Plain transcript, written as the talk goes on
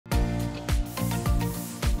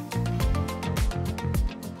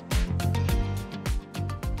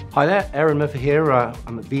Hi there, Aaron Murphy here.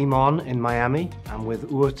 I'm at Veeam in Miami. I'm with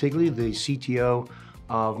Ugur Tigli, the CTO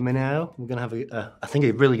of MinIO. We're going to have, I think,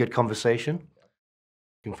 a really good conversation.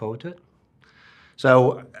 Looking forward to it.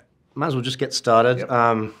 So, might as well just get started. Yep.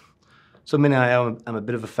 So MinIO, I'm a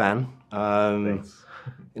bit of a fan. Thanks.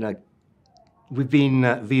 We've been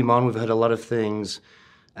at Veeam, we've heard a lot of things,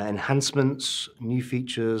 enhancements, new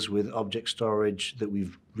features with object storage that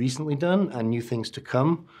we've recently done and new things to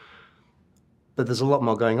come. But there's a lot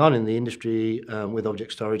more going on in the industry with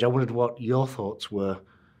object storage. I wondered what your thoughts were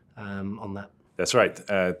on that. That's right.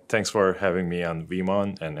 Thanks for having me on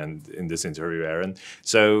Veeam and in this interview, Aaron.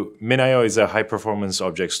 So MinIO is a high-performance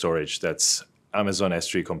object storage that's Amazon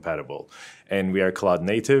S3 compatible. And we are cloud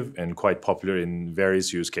native and quite popular in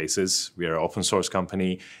various use cases. We are an open source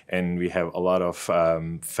company and we have a lot of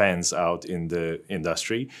fans out in the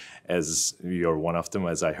industry, as you're one of them,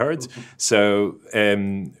 as I heard. Mm-hmm. So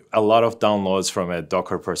a lot of downloads from a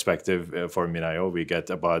Docker perspective for MinIO. We get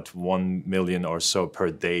about 1 million or so per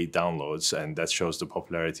day downloads, and that shows the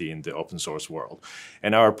popularity in the open source world.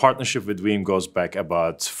 And our partnership with Veeam goes back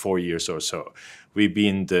about 4 years or so. We've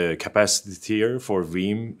been the capacity tier for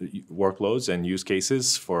Veeam workloads and use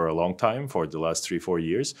cases for a long time, for the last 3-4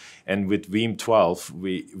 years. And with Veeam 12,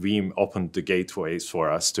 Veeam opened the gateways for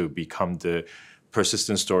us to become the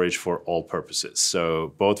persistent storage for all purposes.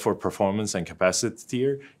 So both for performance and capacity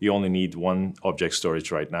tier, you only need one object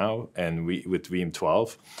storage right now. And with Veeam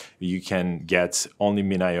 12, you can get only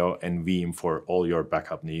MinIO and Veeam for all your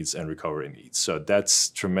backup needs and recovery needs. So that's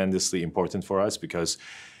tremendously important for us because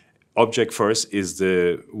object first is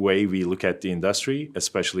the way we look at the industry,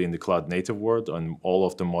 especially in the cloud native world on all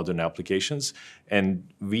of the modern applications. And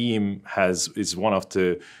Veeam is one of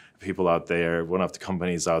the people out there, one of the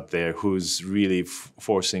companies out there who's really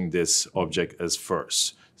forcing this object as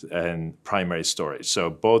first and primary storage. So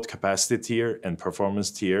both capacity tier and performance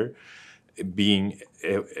tier being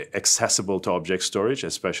accessible to object storage,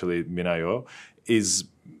 especially MinIO, is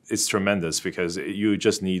tremendous because you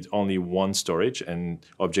just need only one storage and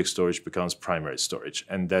object storage becomes primary storage.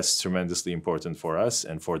 And that's tremendously important for us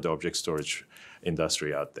and for the object storage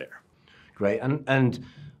industry out there. Great. And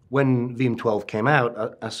when Veeam 12 came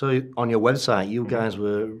out, I saw on your website, you guys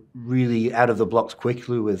were really out of the blocks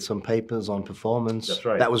quickly with some papers on performance. That's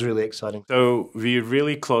right. That was really exciting. So we're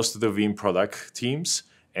really close to the Veeam product teams.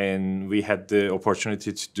 And we had the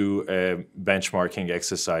opportunity to do a benchmarking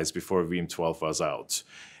exercise before Veeam 12 was out.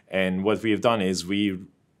 And what we've done is we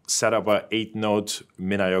set up an 8-node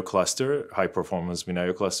MinIO cluster, high-performance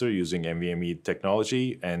MinIO cluster using NVMe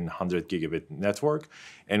technology and 100 gigabit network.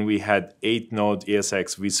 And we had 8-node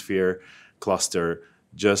ESX vSphere cluster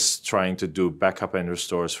just trying to do backup and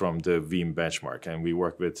restores from the Veeam benchmark. And we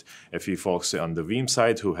work with a few folks on the Veeam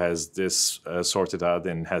side who has this sorted out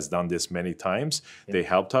and has done this many times. Yep. They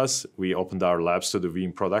helped us. We opened our labs to the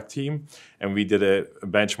Veeam product team and we did a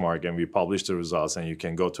benchmark and we published the results, and you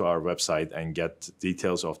can go to our website and get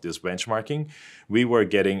details of this benchmarking. We were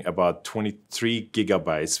getting about 23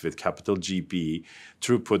 gigabytes with capital GB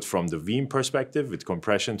throughput from the Veeam perspective. With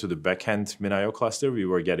compression to the backend MinIO cluster, we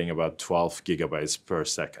were getting about 12 gigabytes per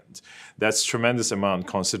second. That's tremendous amount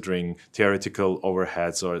considering theoretical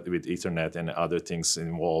overheads or with Ethernet and other things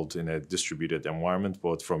involved in a distributed environment,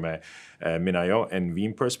 both from a MinIO and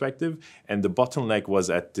Veeam perspective. And the bottleneck was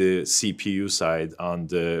at the CPU side on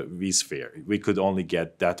the vSphere. We could only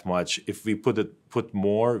get that much. If we put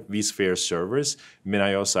more vSphere servers,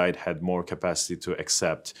 MinIO side had more capacity to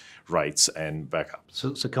accept writes and backup. So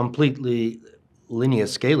it's a completely linear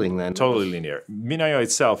scaling then? Totally linear. MinIO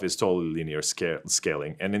itself is totally linear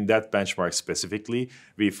scaling. And in that benchmark specifically,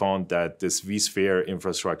 we found that this vSphere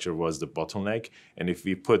infrastructure was the bottleneck. And if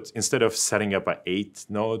we instead of setting up an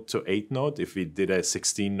 8-node to 8-node, if we did a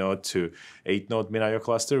 16-node to 8-node MinIO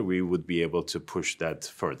cluster, we would be able to push that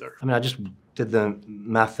further. I mean, I just did the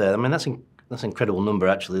math there. I mean, that's an incredible number,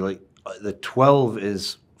 actually. Like the 12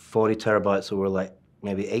 is 40 terabytes, so we're like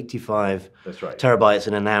maybe 85 terabytes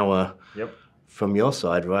in an hour. Yep. From your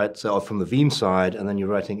side, right? So from the Veeam side, and then you're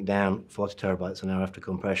writing it down 40 terabytes an hour after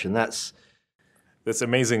compression. That's an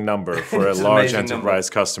amazing number for a large enterprise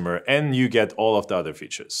customer, and you get all of the other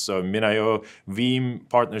features. So MinIO Veeam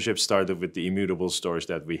partnership started with the immutable storage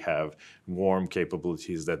that we have, warm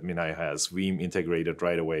capabilities that MinIO has. Veeam integrated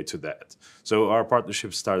right away to that. So our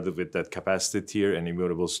partnership started with that capacity tier and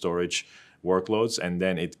immutable storage workloads, and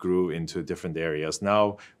then it grew into different areas.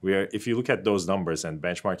 Now, if you look at those numbers and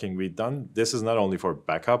benchmarking we've done, this is not only for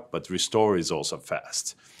backup, but restore is also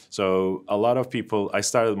fast. So a lot of people, I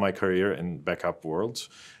started my career in backup world.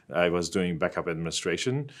 I was doing backup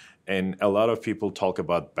administration, and a lot of people talk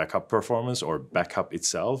about backup performance or backup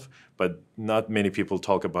itself, but not many people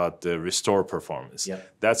talk about the restore performance. Yeah.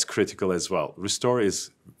 That's critical as well. Restore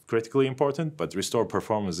is critically important, but restore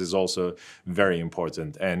performance is also very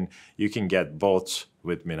important, and you can get both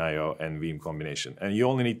with MinIO and Veeam combination. And you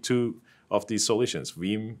only need two of these solutions,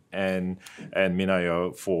 Veeam and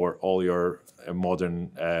MinIO, for all your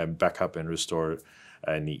modern backup and restore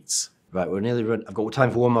needs. Right, we're nearly run. I've got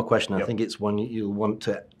time for one more question. I think it's one you'll want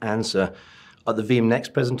to answer. At the Veeam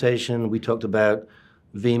Next presentation, we talked about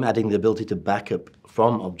Veeam adding the ability to backup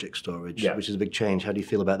from object storage, which is a big change. How do you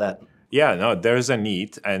feel about that? Yeah, no, there's a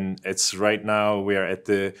need, and it's right now we are at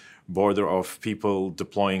the border of people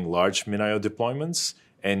deploying large MinIO deployments,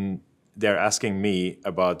 and they're asking me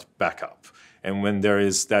about backup. And when there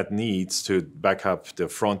is that need to back up the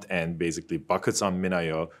front end, basically buckets on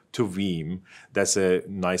MinIO to Veeam, that's a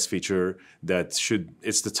nice feature that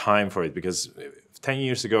it's the time for it, because 10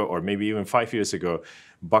 years ago, or maybe even 5 years ago,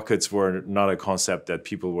 buckets were not a concept that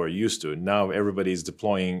people were used to. Now everybody is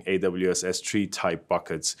deploying AWS S3 type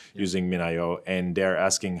buckets using MinIO, and they're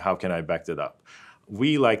asking, how can I back that up?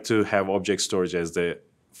 We like to have object storage as the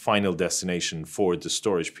final destination for the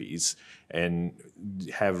storage piece and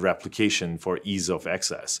have replication for ease of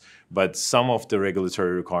access. But some of the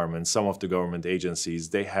regulatory requirements, some of the government agencies,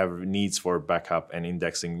 they have needs for backup and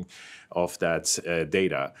indexing of that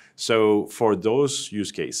data. So for those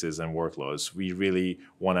use cases and workloads, we really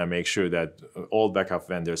want to make sure that all backup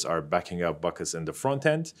vendors are backing up buckets in the front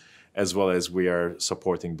end, as well as we are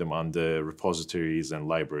supporting them on the repositories and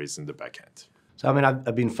libraries in the back end. So, I mean,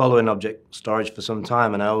 I've been following object storage for some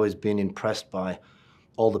time, and I've always been impressed by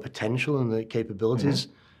all the potential and the capabilities.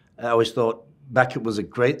 I always thought backup was a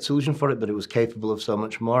great solution for it, but it was capable of so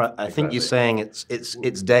much more. I think you're saying it's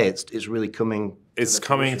really coming. It's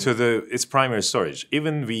coming to its primary storage.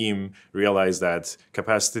 Even Veeam realized that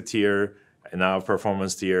capacity tier and now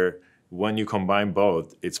performance tier, when you combine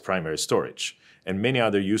both, it's primary storage. And many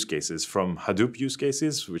other use cases, from Hadoop use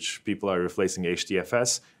cases, which people are replacing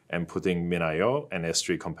HDFS and putting MinIO and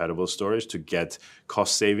S3 compatible storage to get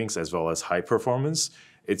cost savings as well as high performance,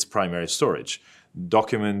 it's primary storage.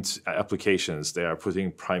 Document applications, they are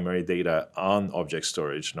putting primary data on object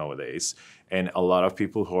storage nowadays. And a lot of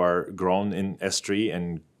people who are grown in S3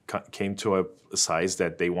 and came to a size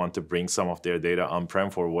that they want to bring some of their data on-prem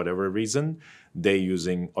for whatever reason, they're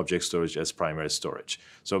using object storage as primary storage.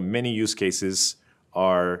 So many use cases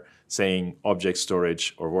are saying object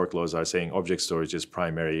storage, or workloads are saying object storage is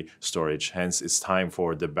primary storage. Hence, it's time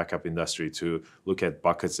for the backup industry to look at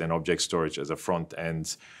buckets and object storage as a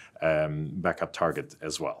front-end backup target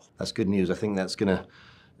as well. That's good news. I think that's going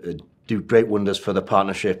to do great wonders for the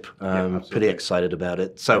partnership. Pretty excited about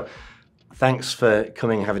it. So thanks for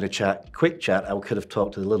coming and having a chat. Quick chat. I could have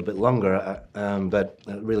talked a little bit longer, but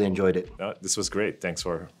I really enjoyed it. This was great. Thanks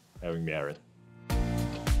for having me, Aaron.